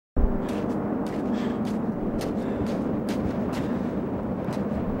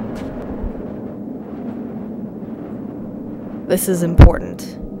This is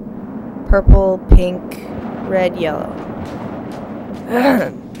important. Purple, pink, red, yellow.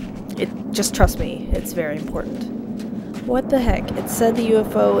 Just trust me, it's very important. What the heck? It said the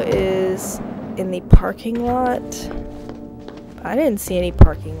UFO is in the parking lot. I didn't see any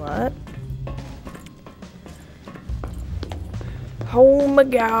parking lot. Oh my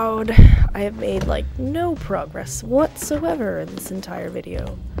god. I have made like no progress whatsoever in this entire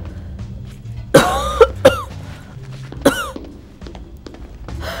video.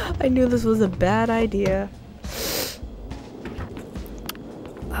 I knew this was a bad idea.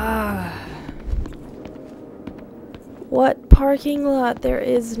 What parking lot? There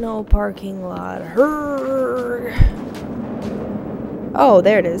is no parking lot. Oh,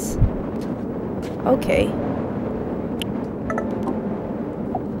 there it is. Okay.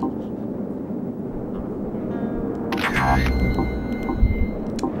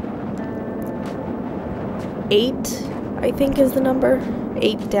 Eight, I think is the number.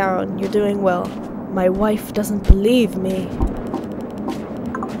 8 down. You're doing well. My wife doesn't believe me.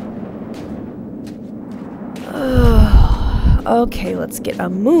 Okay, let's get a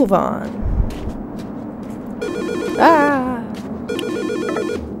move on. Ah!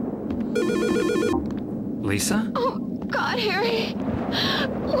 Lisa? Oh, God, Harry.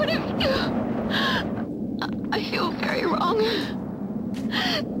 What have you... I feel very wrong.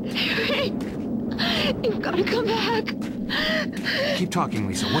 Harry, you've got to come back. Keep talking,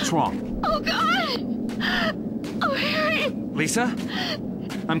 Lisa. What's wrong? Oh, God! Oh, Harry! Lisa?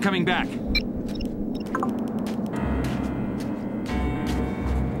 I'm coming back.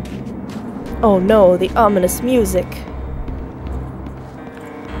 Oh no, the ominous music.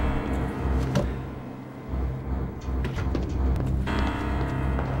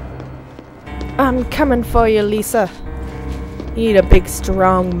 I'm coming for you, Lisa. You need a big,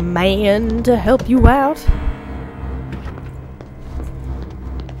 strong man to help you out.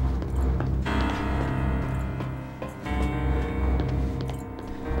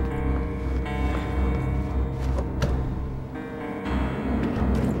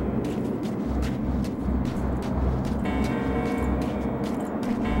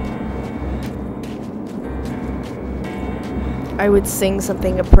 I would sing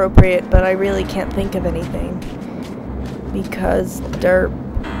something appropriate, but I really can't think of anything. Because derp.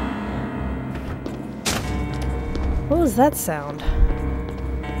 What was that sound?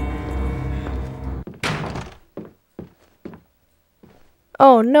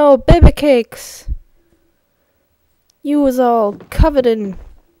 Oh no, baby cakes! You was all covered in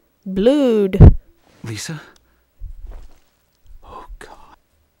blood. Lisa? Oh, God.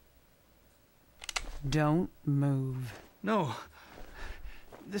 Don't move. No.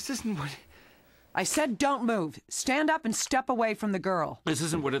 This isn't what... I said don't move. Stand up and step away from the girl. This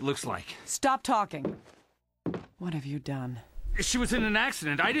isn't what it looks like. Stop talking. What have you done? She was in an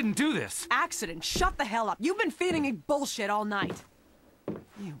accident. I didn't do this. Accident? Shut the hell up. You've been feeding me bullshit all night.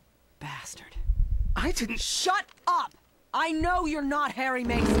 You bastard. I didn't... Shut up! I know you're not Harry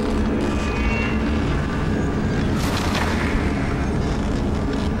Mason.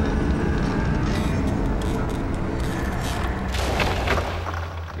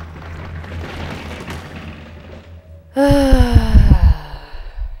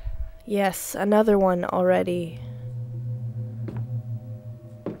 Yes, another one already.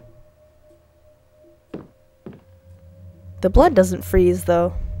 The blood doesn't freeze,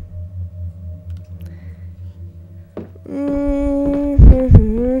 though.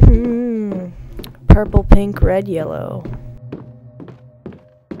 Purple, pink, red, yellow.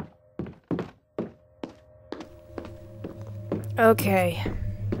 Okay.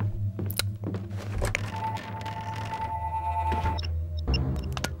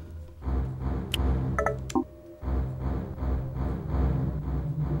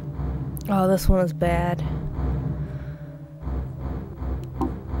 Oh, this one is bad.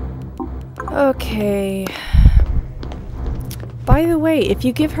 Okay. By the way, if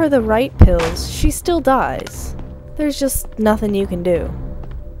you give her the right pills, she still dies. There's just nothing you can do.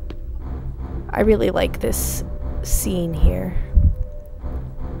 I really like this scene here.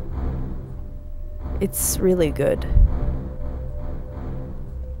 It's really good.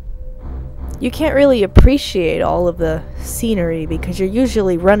 You can't really appreciate all of the scenery because you're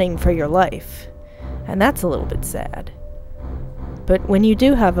usually running for your life. And that's a little bit sad. But when you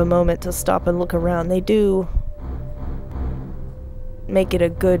do have a moment to stop and look around, they do make it a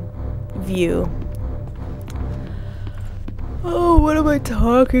good view. Oh, what am I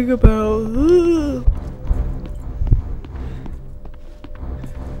talking about?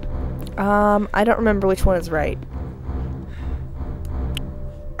 I don't remember which one is right.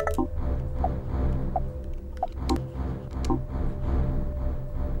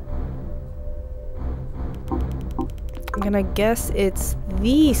 gonna guess it's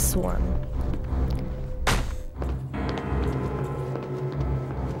this one.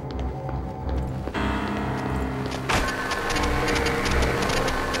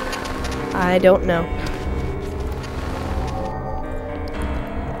 I don't know.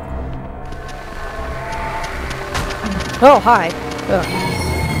 Oh, hi. Ugh.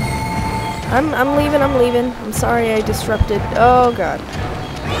 I'm leaving, I'm leaving. I'm sorry I disrupted. Oh, God.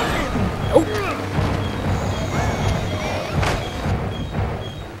 Oh.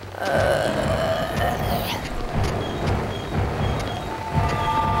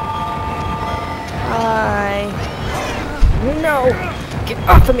 Hi. No! Get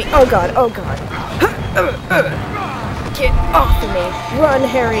off of me! Oh, God, oh, God. Get off of me! Run,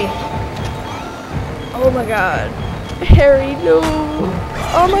 Harry! Oh, my God. Harry, no!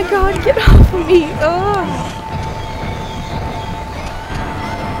 Oh my God, get off of me! Oh.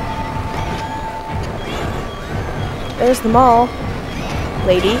 There's the mall.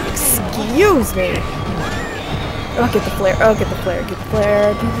 Lady, excuse me! Oh, get the flare, oh, get the flare, get the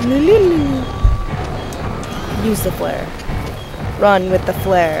flare. Use the flare. Run with the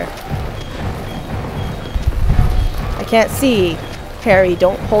flare. I can't see. Harry,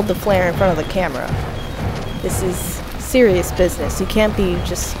 don't hold the flare in front of the camera. This is serious business. You can't be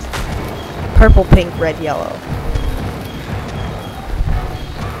just purple, pink, red, yellow.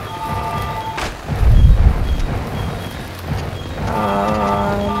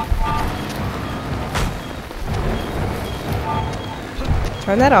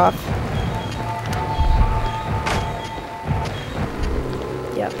 Turn that off.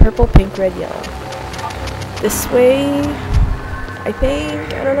 Yeah, purple, pink, red, yellow. This way, I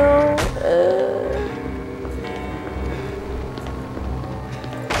think. I don't know.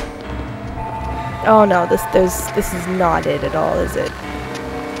 Oh no, this is not it at all, is it?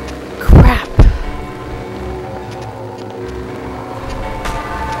 Crap.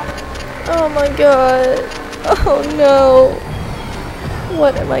 Oh my God. Oh no.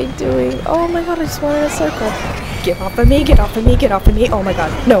 What am I doing? Oh my God, I just went in a circle. Get off of me, get off of me, get off of me. Oh my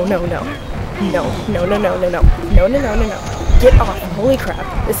God. No, no, no. No, no, no, no, no, no. No, no, no, no, no. Get off. Holy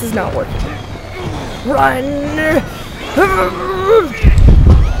crap. This is not working. Run!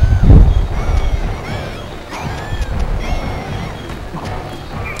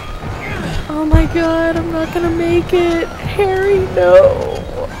 Oh my God, I'm not gonna make it. Harry, no.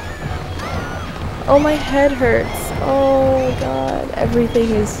 Oh, my head hurts. Oh God, everything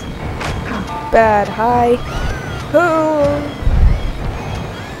is bad. Hi. Oh.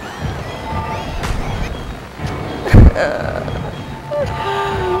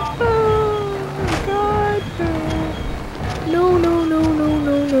 Oh God, no. No, no, no, no,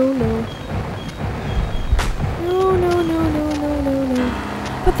 no, no, no. No, no, no, no, no, no, no.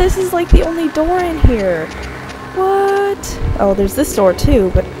 But this is like the only door in here. What? Oh, there's this door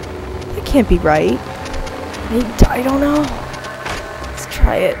too, but that can't be right. I don't know. Let's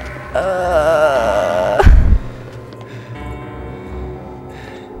try it.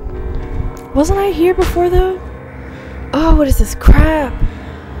 Wasn't I here before though? Oh, what is this crap?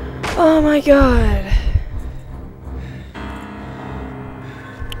 Oh my God.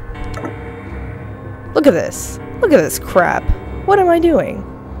 Look at this. Look at this crap. What am I doing?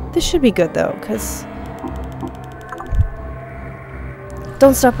 This should be good though, because...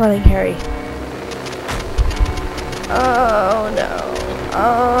 Don't stop running, Harry. Oh no.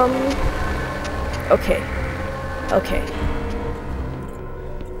 Okay. Okay.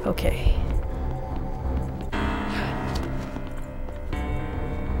 Okay.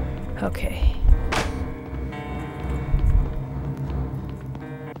 Okay.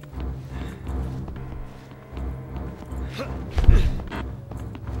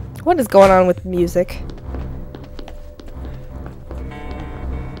 What is going on with music?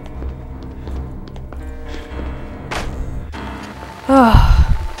 Oh.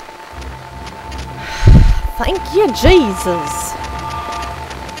 Thank you, Jesus.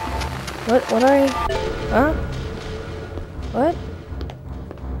 What I... Huh? What?